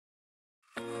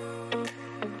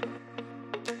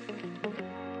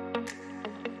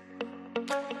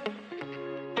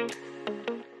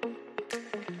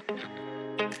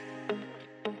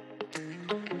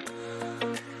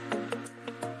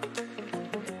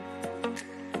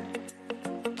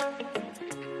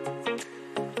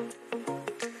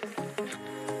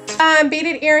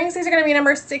Beaded earrings, these are going to be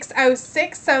number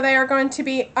 606, so they are going to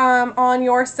be on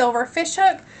your silver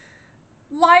fishhook.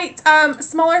 Light,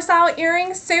 smaller style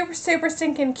earrings, super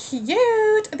stinking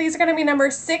cute. These are going to be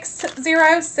number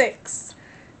 606.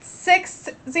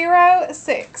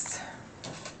 606.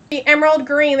 The emerald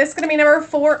green, this is going to be number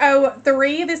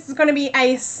 403. This is going to be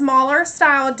a smaller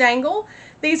style dangle.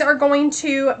 These are going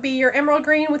to be your emerald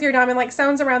green with your diamond-like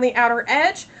stones around the outer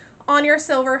edge. On your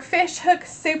silver fish hook,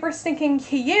 super stinking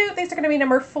cute. These are going to be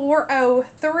number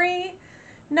 403.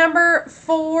 Number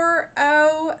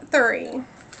 403.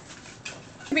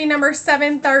 Be number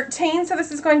 713. So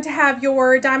this is going to have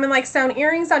your diamond-like stone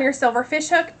earrings on your silver fish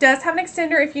hook. Does have an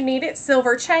extender if you need it.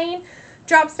 Silver chain.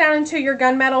 Drops down into your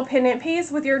gunmetal pendant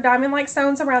piece with your diamond-like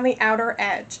stones around the outer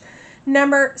edge.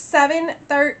 Number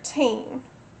 713.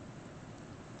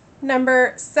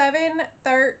 Number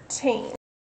 713.